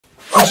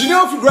Did you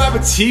know if you grab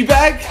a tea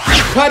bag,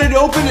 cut it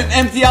open and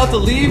empty out the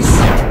leaves,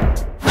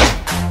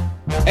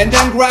 and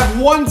then grab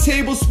 1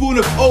 tablespoon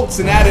of oats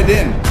and add it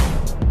in,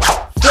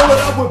 fill it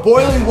up with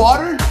boiling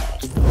water,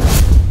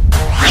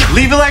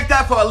 leave it like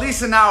that for at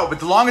least an hour,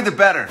 but the longer the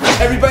better.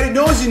 Everybody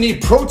knows you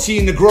need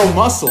protein to grow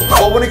muscle.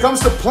 But when it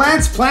comes to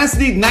plants, plants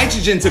need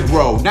nitrogen to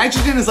grow.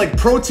 Nitrogen is like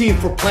protein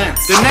for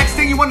plants. The next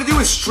thing you want to do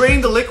is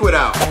strain the liquid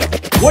out.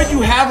 What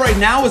you have right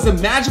now is a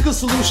magical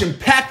solution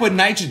packed with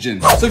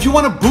nitrogen. So if you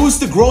want to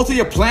boost the growth of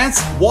your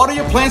plants, water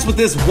your plants with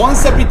this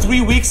once every 3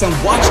 weeks and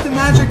watch the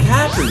magic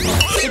happen.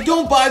 So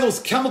don't buy those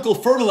chemical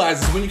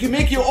fertilizers when you can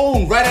make your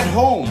own right at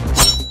home.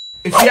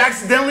 If you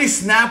accidentally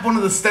snap one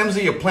of the stems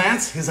of your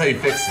plants, here's how you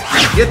fix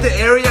it. Get the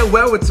area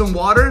wet with some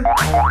water,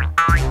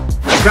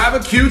 grab a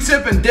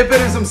Q-tip and dip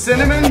it in some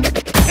cinnamon,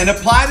 and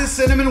apply the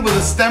cinnamon where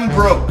the stem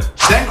broke.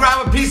 Then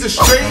grab a piece of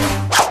string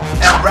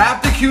and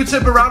wrap the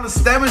Q-tip around the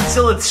stem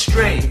until it's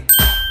straight.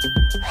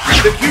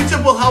 The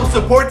Q-tip will help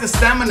support the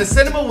stem and the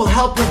cinnamon will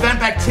help prevent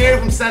bacteria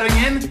from setting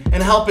in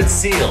and help it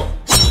seal.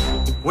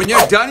 When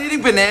you're done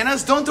eating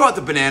bananas, don't throw out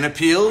the banana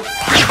peel.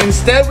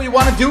 Instead, what you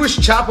want to do is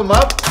chop them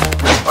up,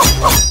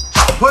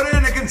 put it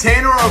in a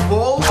container or a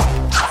bowl,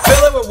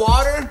 fill it with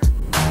water.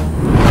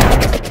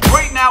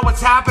 Right now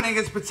what's happening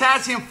is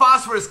potassium,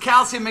 phosphorus,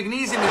 calcium,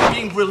 magnesium is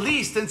being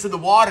released into the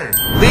water.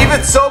 Leave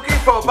it soaking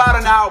for about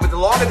an hour, but the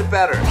longer the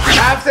better.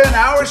 After an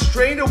hour,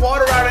 strain the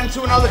water out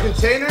into another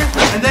container,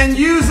 and then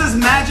use this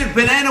magic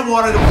banana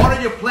water to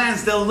water your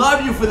plants. They'll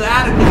love you for the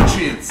added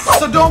nutrients.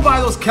 So don't buy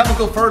those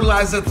chemical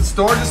fertilizers at the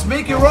store, just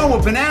make your own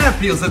with banana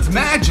peels. It's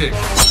magic.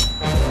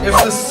 If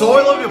the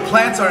soil of your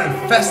plants are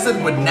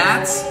infested with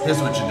gnats, here's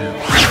what you do.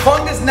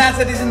 Fungus gnats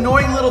are these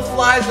annoying little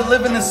flies that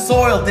live in the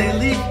soil. They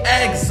leave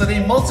eggs, so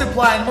they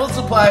multiply and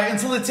multiply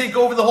until they take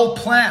over the whole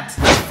plant.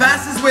 The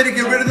fastest way to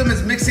get rid of them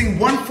is mixing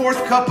 1/4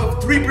 cup of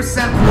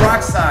 3%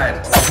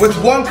 peroxide with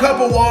 1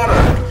 cup of water.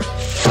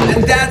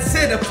 And that's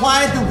it.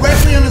 Apply it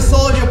directly on the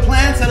soil of your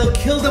plants. That'll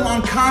kill them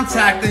on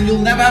contact and you'll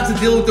never have to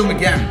deal with them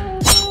again.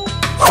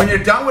 When you're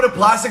done with a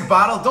plastic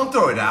bottle, don't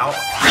throw it out.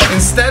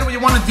 Instead, what you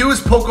want to do is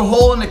poke a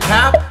hole in the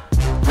cap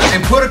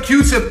and put a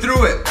Q-tip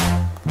through it.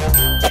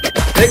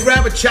 Then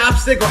grab a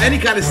chopstick or any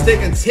kind of stick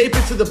and tape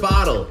it to the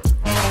bottle.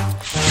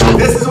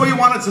 This is what you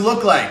want it to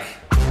look like.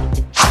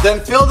 Then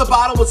fill the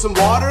bottle with some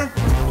water,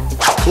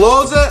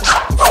 close it,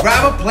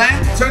 grab a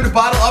plant, turn the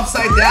bottle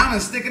upside down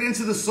and stick it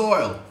into the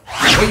soil.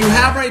 What you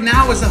have right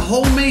now is a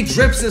homemade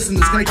drip system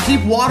that's going to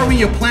keep watering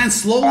your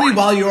plants slowly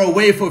while you're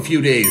away for a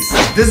few days.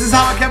 This is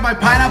how I kept my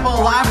pineapple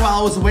alive while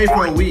I was away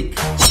for a week.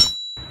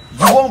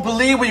 You won't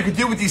believe what you can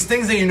do with these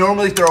things that you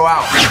normally throw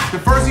out. The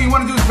first thing you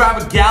want to do is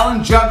grab a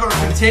gallon jug or a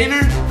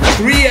container,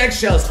 3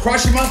 eggshells,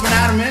 crush them up and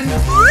add them in,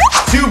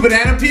 2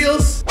 banana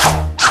peels,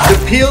 the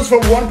peels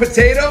from 1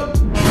 potato,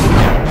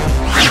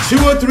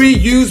 2 or 3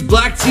 used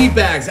black tea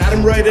bags, add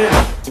them right in,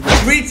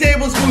 3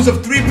 tablespoons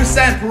of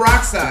 3%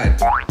 peroxide,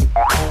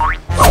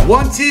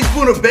 1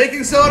 teaspoon of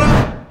baking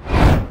soda,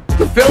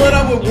 fill it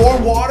up with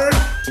warm water,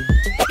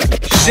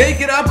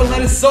 shake it up and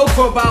let it soak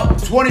for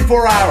about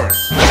 24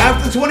 hours.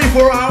 After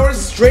 24 hours,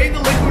 strain the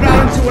liquid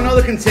out into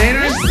another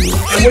container.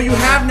 And what you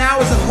have now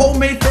is a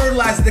homemade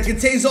fertilizer that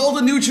contains all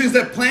the nutrients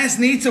that plants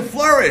need to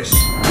flourish.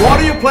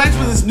 Water your plants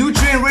with this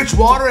nutrient-rich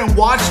water and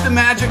watch the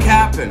magic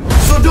happen.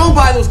 So don't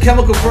buy those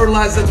chemical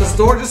fertilizers at the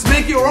store, just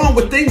make your own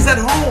with things at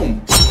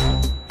home.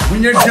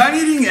 When you're done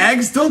eating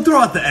eggs, don't throw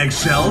out the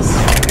eggshells.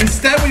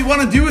 Instead, what you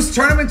want to do is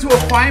turn them into a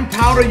fine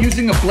powder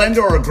using a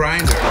blender or a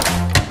grinder.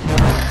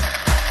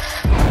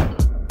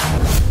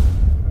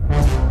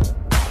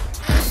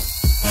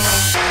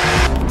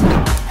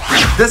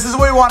 This is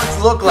what you want it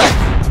to look like.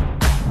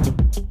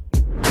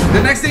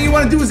 The next thing you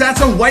want to do is add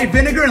some white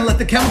vinegar and let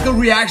the chemical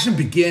reaction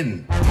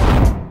begin.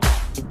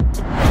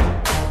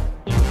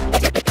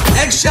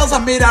 Eggshells are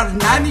made out of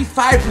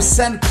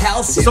 95%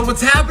 calcium. So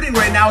what's happening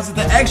right now is that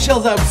the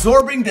eggshells are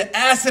absorbing the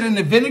acid in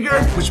the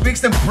vinegar, which makes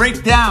them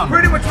break down.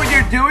 Pretty much what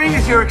you're doing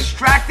is you're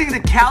extracting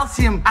the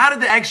calcium out of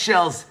the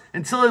eggshells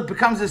until it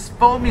becomes this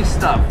foamy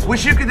stuff,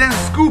 which you can then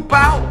scoop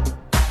out,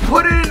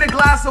 put it in a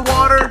glass of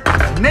water,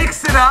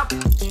 mix it up,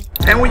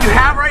 and what you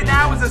have right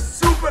now is a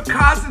super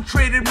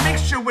concentrated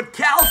mixture with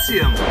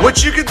calcium,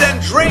 which you can then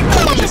drink.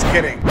 Just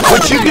kidding.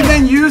 Which you can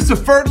then use to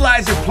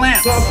fertilize your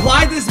plants. So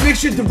apply this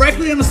mixture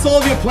directly on the soil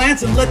of your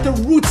plants and let the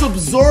roots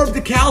absorb the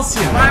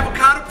calcium. My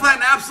avocado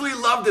plant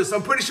absolutely loved this.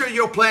 I'm pretty sure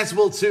your plants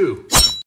will too.